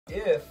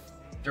if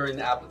during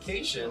the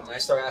application I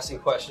start asking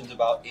questions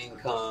about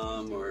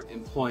income or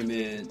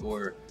employment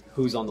or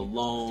who's on the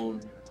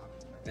loan,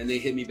 and they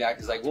hit me back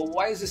as like, well,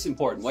 why is this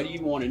important? Why do you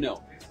even want to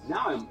know?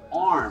 Now I'm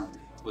armed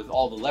with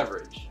all the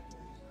leverage.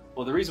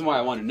 Well, the reason why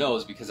I want to know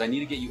is because I need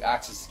to get you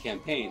access to the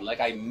campaign.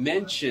 Like I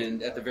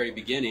mentioned at the very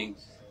beginning,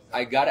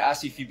 I got to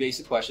ask you a few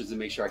basic questions to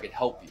make sure I can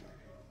help you.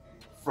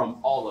 From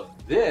all of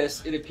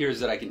this, it appears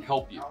that I can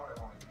help you,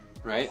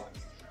 right?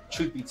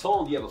 Truth be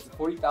told, you have a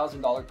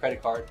 $40,000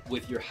 credit card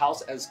with your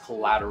house as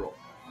collateral.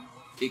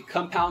 It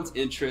compounds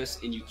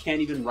interest and you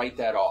can't even write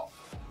that off.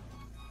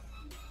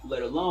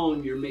 Let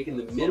alone you're making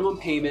the minimum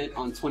payment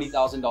on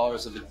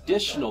 $20,000 of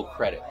additional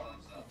credit.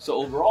 So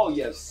overall,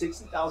 you have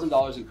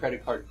 $60,000 in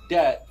credit card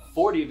debt,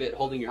 40 of it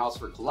holding your house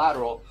for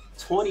collateral,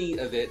 20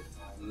 of it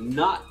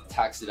not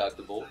tax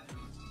deductible,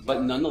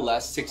 but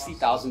nonetheless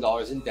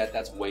 $60,000 in debt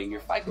that's weighing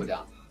your FICO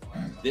down.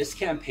 This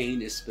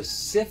campaign is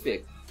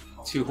specific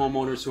to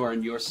homeowners who are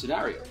in your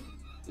scenario.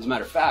 As a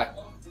matter of fact,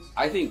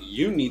 I think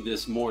you need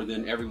this more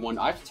than everyone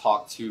I've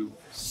talked to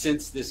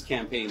since this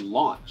campaign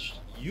launched.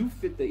 You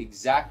fit the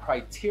exact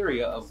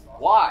criteria of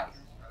why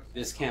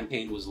this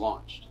campaign was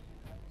launched.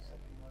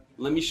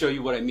 Let me show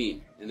you what I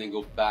mean and then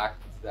go back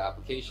to the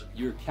application.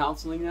 You're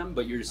counseling them,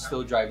 but you're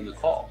still driving the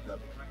call.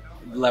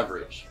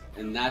 Leverage.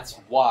 And that's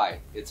why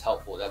it's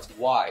helpful. That's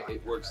why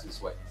it works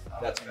this way.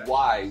 That's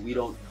why we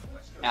don't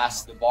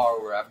ask the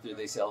borrower after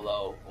they say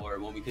hello or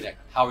when we connect,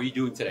 how are you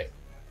doing today?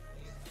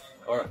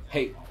 Or,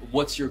 hey,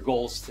 what's your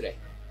goals today?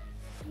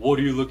 What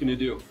are you looking to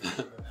do?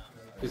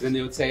 Because then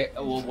they would say,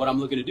 oh, well, what I'm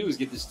looking to do is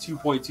get this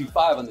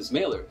 2.25 on this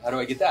mailer. How do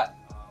I get that?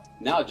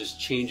 Now it just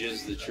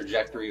changes the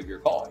trajectory of your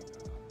call.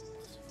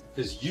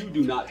 Because you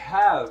do not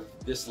have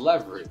this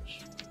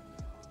leverage.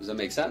 Does that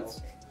make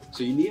sense?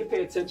 So you need to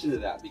pay attention to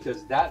that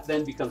because that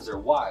then becomes their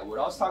why. What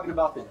I was talking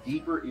about, the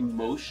deeper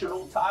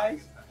emotional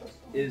ties,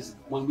 is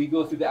when we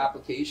go through the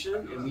application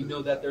and we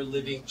know that they're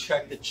living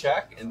check to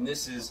check and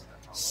this is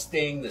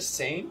staying the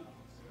same.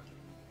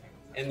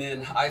 And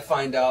then I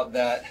find out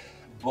that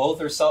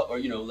both are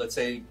let's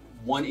say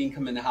one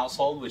income in the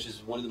household, which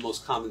is one of the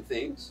most common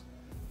things,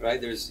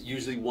 right? There's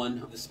usually one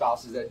of the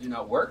spouses that do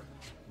not work,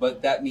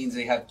 but that means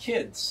they have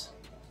kids,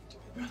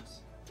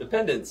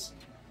 dependents.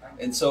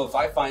 And so if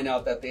I find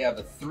out that they have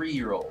a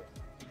 3-year-old,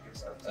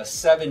 a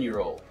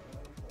 7-year-old,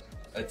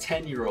 a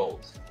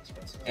 10-year-old,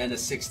 and a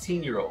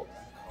 16-year-old,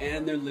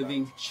 and they're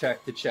living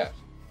check to check.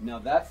 Now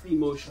that's the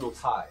emotional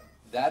tie.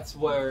 That's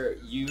where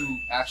you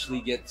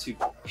actually get to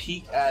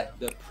peek at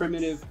the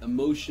primitive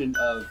emotion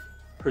of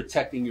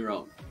protecting your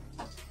own.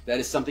 That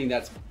is something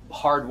that's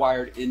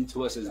hardwired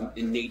into us as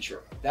in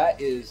nature.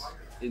 That is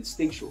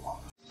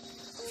instinctual.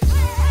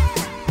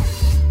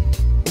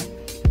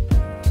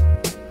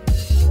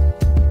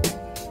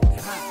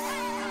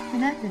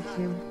 Connected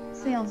to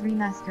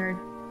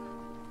SalesRemastered.